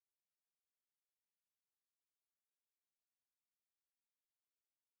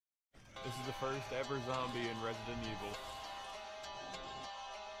the first ever zombie in Resident Evil.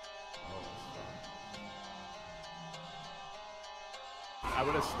 I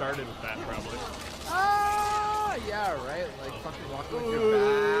would have started with that probably. Ah, yeah, right. Like fucking walking with your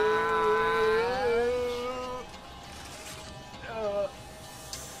badge.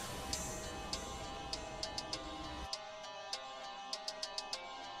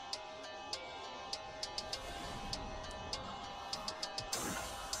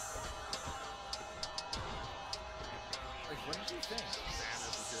 Like, what did you think?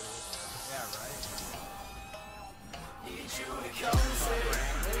 Yeah, right.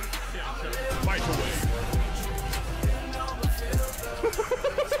 Fight away.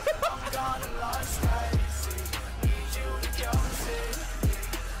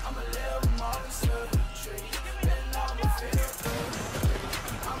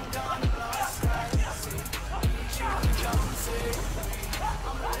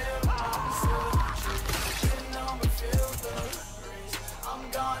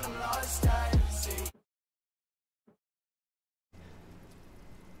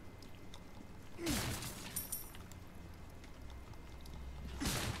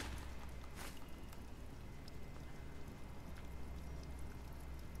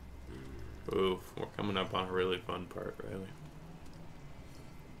 Oof, we're coming up on a really fun part, Riley.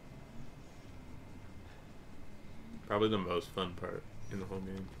 Probably the most fun part in the whole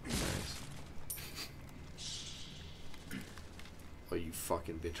game. Nice. Oh, you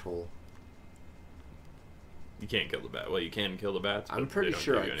fucking bitch hole. You can't kill the bat. Well, you can kill the bats. I'm pretty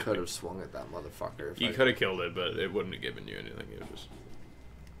sure I could have swung at that motherfucker. You could have killed it, but it wouldn't have given you anything. It was just...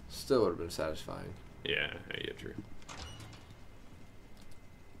 Still would have been satisfying. Yeah, true.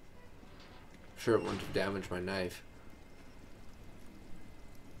 Sure, it wouldn't have damaged my knife.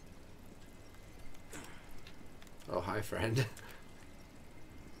 Oh, hi, friend.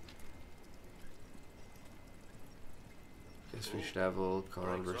 Guess we should have a little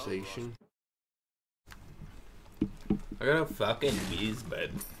conversation. I got a fucking wheeze bed.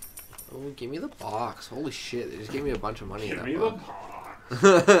 Oh, give me the box. Holy shit, they just gave me a bunch of money in that box.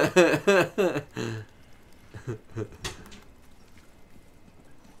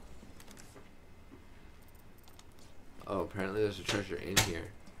 Oh, apparently there's a treasure in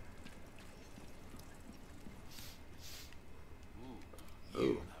here.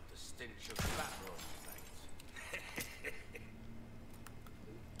 You have the stench of battle, mate.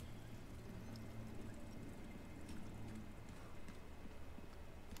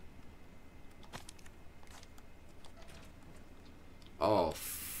 Oh,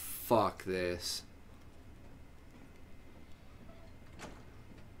 fuck this.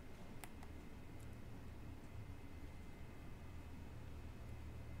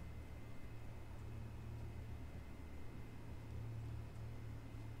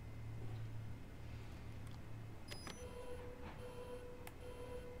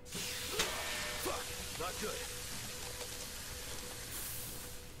 Not good.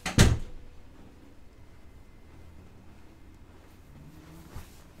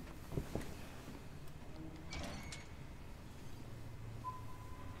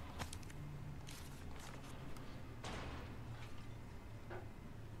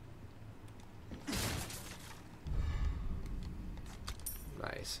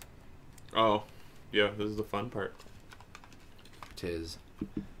 Nice. Oh, yeah, this is the fun part. Tis.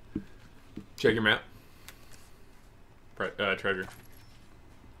 Check your map. Treasure.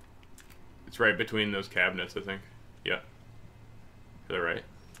 It's right between those cabinets, I think. Yeah. Is that right?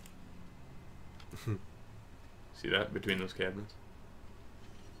 See that? Between those cabinets?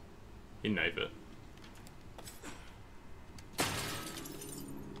 You knife it.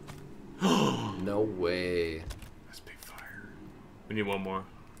 No way. That's big fire. We need one more.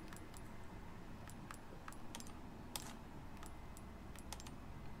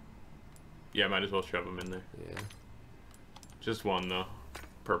 Yeah, might as well shove them in there. Yeah. Just one though,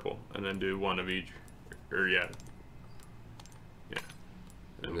 purple, and then do one of each, or yeah.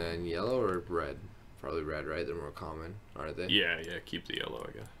 And then yellow or red? Probably red, right? They're more common, aren't they? Yeah, keep the yellow,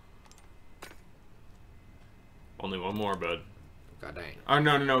 I guess. Only one more, bud. God dang. Oh,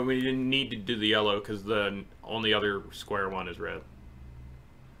 no, we didn't need to do the yellow, because the only other square one is red.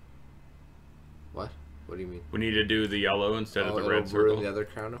 What? What do you mean? We need to do the yellow instead of the red it'll ruin circle. the other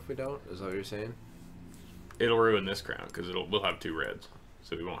crown if we don't? Is that what you're saying? It'll ruin this crown, because we'll have two reds,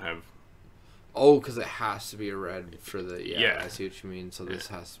 so we won't have... Oh, because it has to be a red for the... Yeah, Yeah. I see what you mean. So this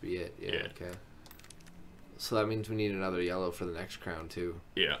has to be it. Yeah, Yeah. okay. So that means we need another yellow for the next crown, too.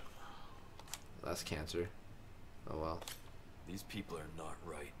 Yeah. That's cancer. Oh, well. These people are not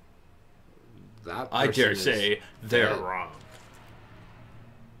right. That I person dare is say they're dead. wrong.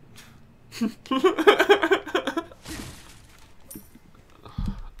 Like,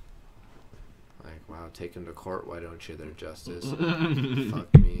 wow, take him to court. Why don't you? Their justice.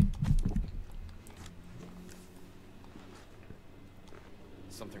 Fuck me.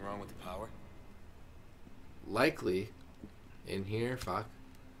 Something wrong with the power? Likely. In here, fuck.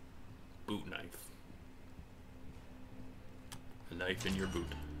 Boot knife. A knife in your boot.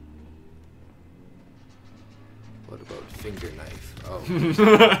 What about finger knife? Oh.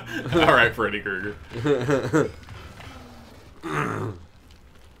 Alright, Freddy Krueger.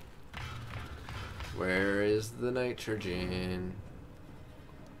 Where is the nitrogen?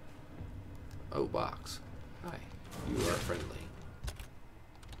 Oh, box. Hi. You are friendly.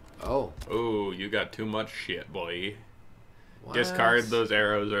 Oh. Oh, you got too much shit, boy. What? Discard those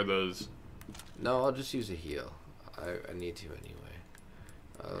arrows or those. No, I'll just use a heal. I need to anyway.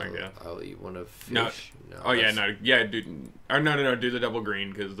 Okay. I'll eat one of fish. No. No, Oh, yeah, that's no. Yeah, dude. Or no, do the double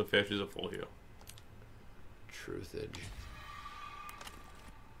green because the fish is a full heal. Truthage.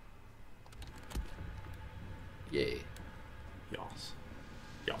 Yay. Yas.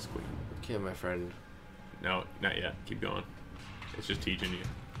 Yas queen. Okay, my friend. No, not yet. Keep going. It's just teaching you.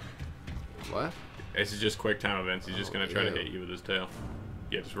 What? This is just quick time events. He's just going to try to ew. hit you with his tail.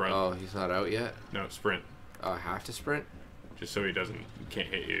 Yeah, just run. Oh, he's not out yet? No, sprint. Oh, I have to sprint? Just so he can't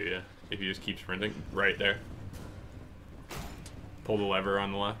hit you, yeah. If you just keep sprinting. Right there. Pull the lever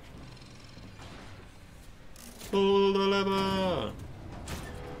on the left. Pull the lever!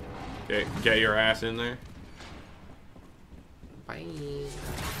 Okay, get your ass in there. Bye.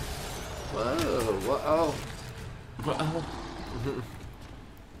 Whoa, whoa, oh.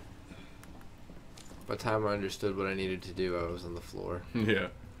 By the time I understood what I needed to do, I was on the floor. Yeah.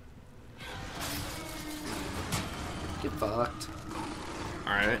 Get fucked.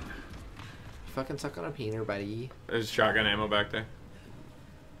 Alright. Fucking suck on a peener, buddy. There's shotgun ammo back there.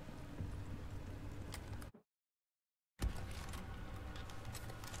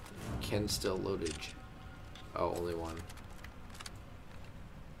 Ken still loadage. Oh, only one.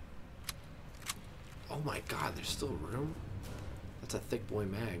 Oh my god, there's still room? That's a thick boy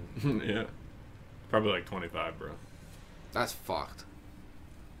mag. Yeah. Probably like 25, bro. That's fucked.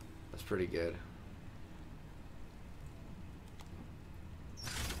 That's pretty good.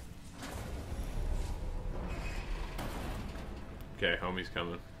 Okay, homie's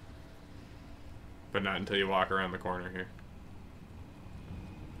coming. But not until you walk around the corner here.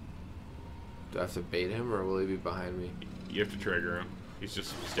 Do I have to bait him, or will he be behind me? You have to trigger him. He's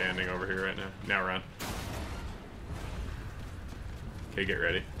just standing over here right now. Now run. Okay, get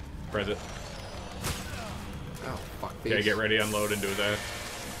ready. Press it. Oh, fuck face. Okay, get ready, unload into his ass.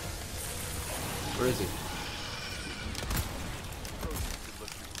 Where is he?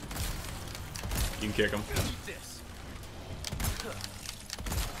 You can kick him.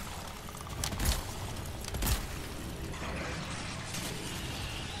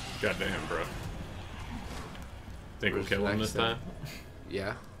 Goddamn, bro. Think we'll Where's kill the him next this time?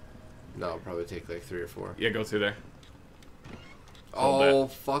 Yeah? No, it'll probably take like 3 or 4. Yeah, go through there. Hold Oh,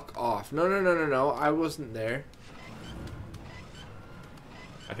 fuck off. No, no, no, no, no. I wasn't there.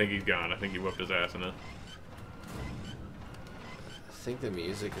 I think he's gone. I think he whooped his ass in it. I think the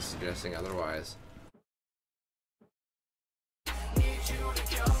music is suggesting otherwise.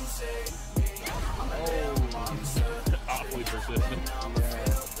 Awfully persistent.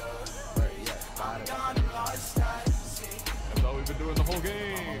 That's all we've been doing the whole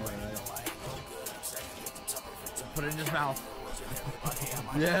game. Put it in his mouth.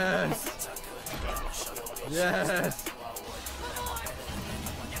 Yes. Yes.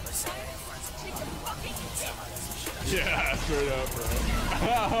 Yeah, straight up, bro.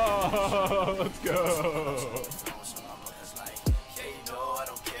 Oh, let's go.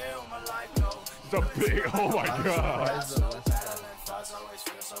 The big, oh my god.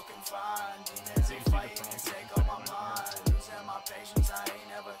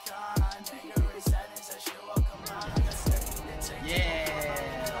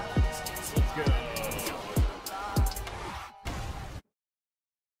 Yeah.